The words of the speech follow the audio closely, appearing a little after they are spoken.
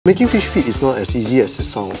Making fish feed is not as easy as it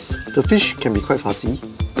sounds. The fish can be quite fussy,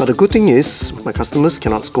 but the good thing is, my customers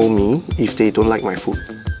cannot scold me if they don't like my food.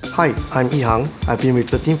 Hi, I'm Yihang. I've been with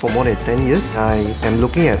the team for more than 10 years. I am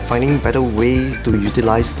looking at finding better ways to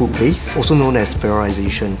utilize food waste, also known as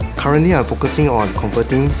valorization. Currently, I'm focusing on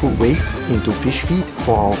converting food waste into fish feed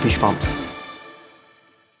for our fish farms.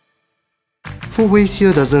 Food waste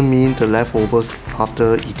here doesn't mean the leftovers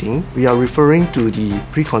after eating. We are referring to the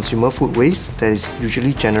pre-consumer food waste that is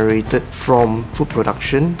usually generated from food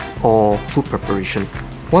production or food preparation.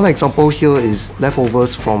 One example here is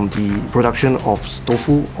leftovers from the production of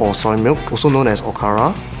tofu or soy milk, also known as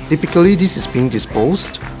okara. Typically, this is being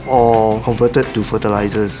disposed or converted to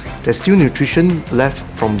fertilizers. There's still nutrition left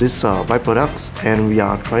from these byproducts, and we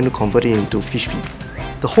are trying to convert it into fish feed.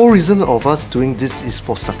 The whole reason of us doing this is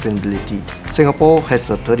for sustainability. Singapore has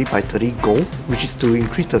a 30 by 30 goal, which is to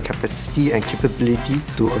increase the capacity and capability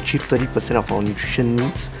to achieve 30% of our nutrition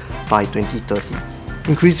needs by 2030.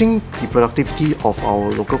 Increasing the productivity of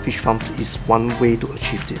our local fish farms is one way to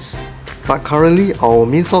achieve this. But currently, our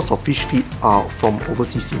main source of fish feed are from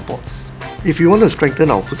overseas imports. If we want to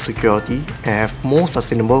strengthen our food security and have more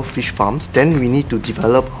sustainable fish farms, then we need to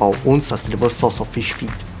develop our own sustainable source of fish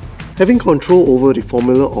feed. Having control over the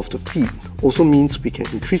formula of the feed also means we can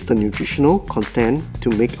increase the nutritional content to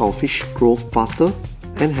make our fish grow faster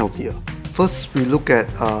and healthier. First, we look at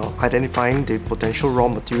identifying the potential raw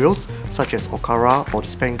materials such as okara or the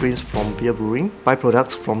spent grains from beer brewing,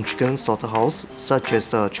 byproducts from chicken slaughterhouse such as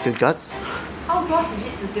the chicken guts. How gross is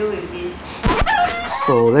it to deal with this?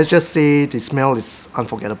 So let's just say the smell is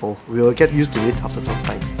unforgettable. We will get used to it after some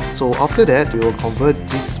time. So after that, we will convert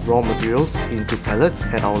these raw materials into pellets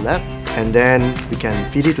at our lab, and then we can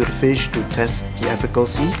feed it to the fish to test the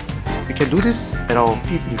efficacy. We can do this at our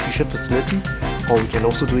feed nutrition facility, or we can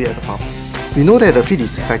also do it at the farms. We know that the feed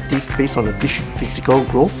is effective based on the fish physical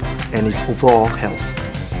growth and its overall health.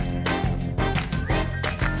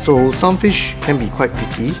 So some fish can be quite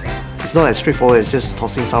picky. It's not as straightforward as just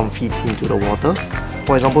tossing some feed into the water.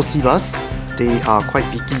 For example, sea bass, they are quite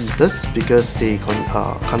picky eaters because they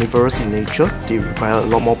are carnivorous in nature. They require a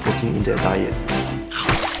lot more protein in their diet.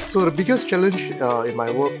 So the biggest challenge in my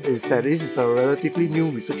work is that this is a relatively new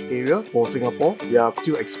research area for Singapore. We are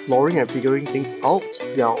still exploring and figuring things out.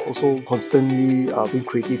 We are also constantly being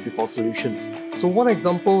creative with our solutions. So one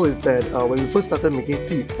example is that when we first started making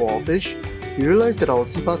feed for our fish, we realized that our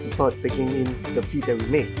sea bass is not taking in the feed that we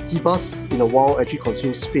make. Sea bass in the wild actually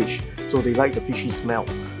consumes fish, so they like the fishy smell.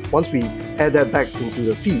 Once we add that back into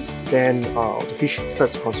the feed, then the fish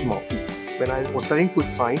starts to consume our feed. When I was studying food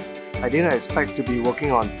science, I didn't expect to be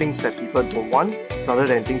working on things that people don't want rather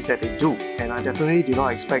than things that they do. And I definitely did not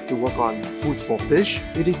expect to work on food for fish.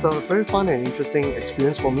 It is a very fun and interesting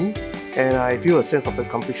experience for me, and I feel a sense of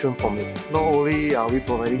accomplishment from it. Not only are we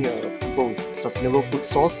providing people with sustainable food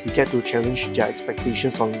source, we get to challenge their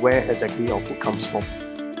expectations on where exactly our food comes from.